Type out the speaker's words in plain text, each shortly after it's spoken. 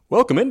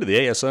Welcome into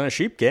the ASI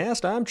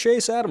Sheepcast. I'm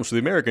Chase Adams for the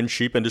American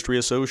Sheep Industry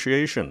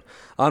Association.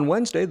 On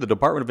Wednesday, the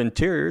Department of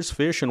Interior's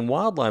Fish and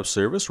Wildlife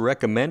Service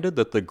recommended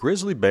that the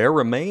grizzly bear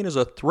remain as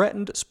a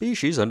threatened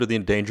species under the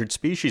Endangered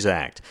Species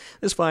Act.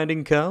 This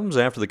finding comes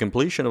after the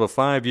completion of a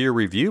 5-year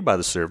review by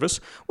the service,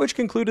 which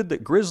concluded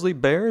that grizzly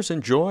bears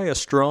enjoy a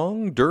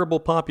strong, durable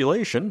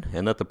population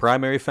and that the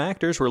primary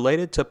factors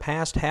related to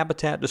past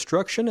habitat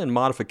destruction and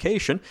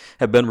modification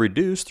have been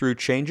reduced through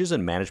changes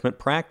in management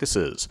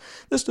practices.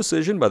 This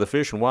decision by the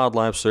Fish and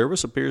Wildlife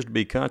Service appears to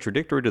be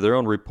contradictory to their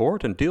own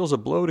report and deals a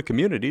blow to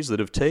communities that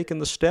have taken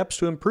the steps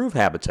to improve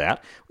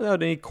habitat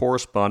without any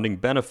corresponding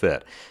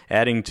benefit,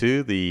 adding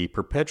to the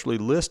perpetually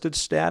listed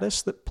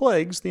status that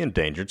plagues the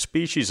Endangered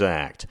Species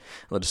Act.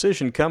 The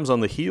decision comes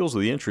on the heels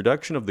of the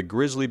introduction of the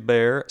Grizzly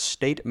Bear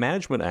State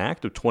Management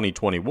Act of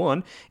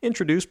 2021,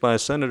 introduced by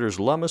Senators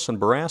Lummis and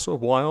Barrasso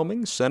of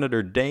Wyoming,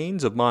 Senator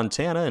Daines of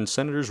Montana, and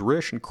Senators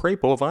Risch and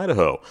Crapo of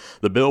Idaho.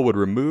 The bill would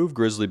remove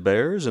grizzly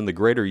bears in the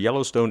greater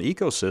Yellowstone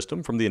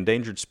ecosystem from the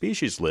endangered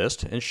species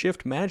list and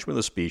shift management of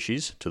the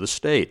species to the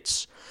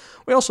states.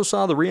 We also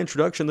saw the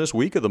reintroduction this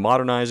week of the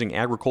Modernizing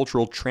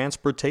Agricultural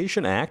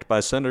Transportation Act by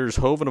Senators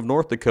Hoeven of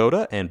North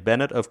Dakota and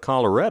Bennett of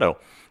Colorado.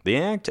 The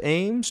act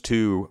aims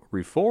to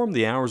reform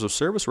the hours of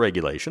service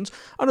regulations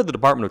under the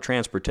Department of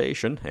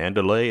Transportation and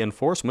delay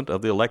enforcement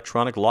of the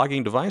electronic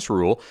logging device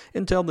rule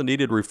until the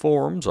needed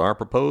reforms are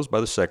proposed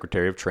by the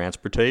Secretary of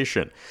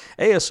Transportation.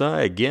 ASI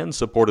again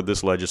supported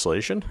this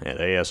legislation, and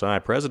ASI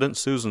President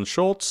Susan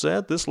Schultz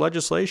said this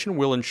legislation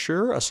will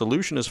ensure a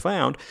solution is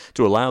found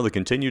to allow the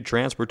continued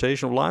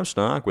transportation of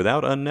livestock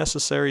without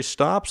unnecessary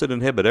stops that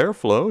inhibit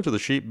airflow to the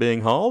sheep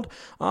being hauled,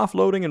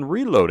 offloading and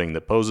reloading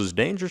that poses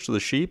dangers to the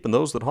sheep and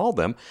those that haul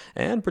them,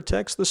 and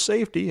protects the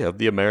safety of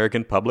the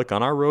American public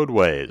on our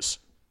roadways.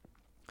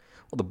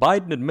 The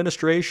Biden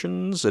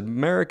administration's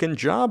American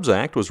Jobs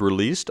Act was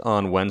released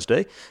on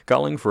Wednesday,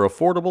 calling for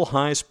affordable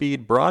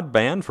high-speed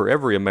broadband for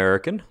every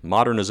American,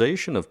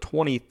 modernization of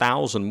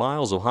 20,000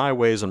 miles of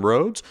highways and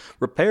roads,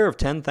 repair of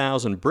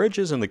 10,000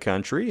 bridges in the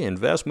country,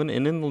 investment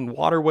in inland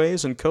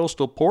waterways and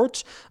coastal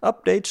ports,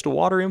 updates to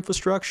water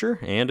infrastructure,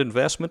 and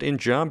investment in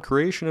job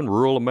creation in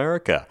rural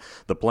America.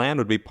 The plan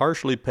would be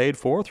partially paid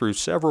for through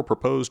several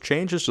proposed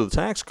changes to the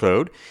tax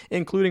code,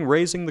 including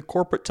raising the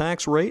corporate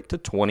tax rate to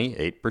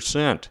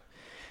 28%.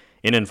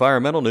 In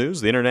environmental news,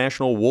 the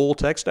International Wool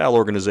Textile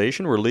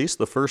Organization released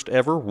the first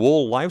ever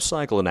wool life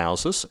cycle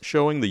analysis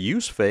showing the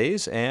use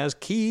phase as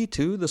key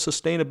to the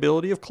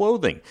sustainability of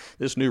clothing.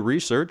 This new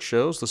research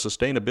shows the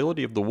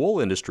sustainability of the wool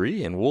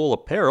industry and wool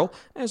apparel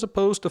as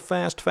opposed to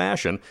fast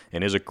fashion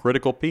and is a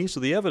critical piece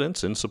of the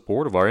evidence in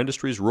support of our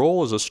industry's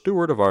role as a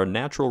steward of our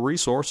natural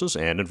resources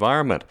and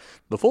environment.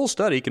 The full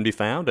study can be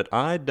found at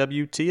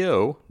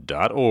iwto.org.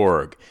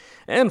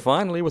 And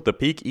finally, with the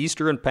peak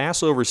Easter and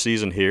Passover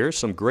season here,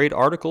 some great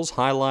articles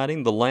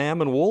highlighting the lamb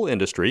and wool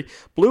industry.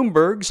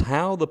 Bloomberg's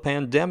How the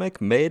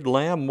Pandemic Made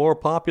Lamb More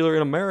Popular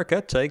in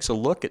America takes a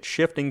look at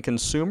shifting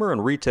consumer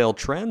and retail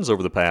trends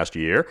over the past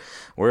year.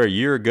 Where a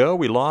year ago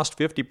we lost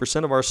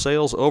 50% of our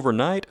sales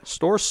overnight,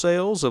 store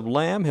sales of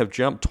lamb have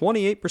jumped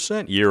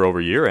 28% year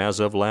over year as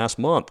of last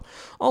month.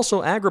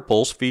 Also,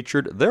 AgriPulse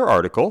featured their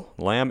article,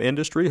 Lamb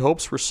Industry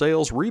Hopes for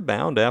Sales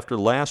Rebound After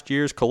Last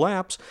Year's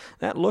Collapse,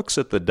 that looks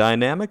at the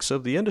dynamics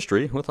of the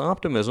industry with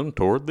optimism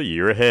toward the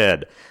year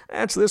ahead.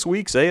 That's this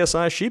week's ASI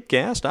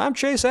Sheepcast. I'm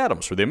Chase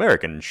Adams for the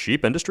American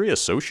Sheep Industry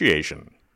Association.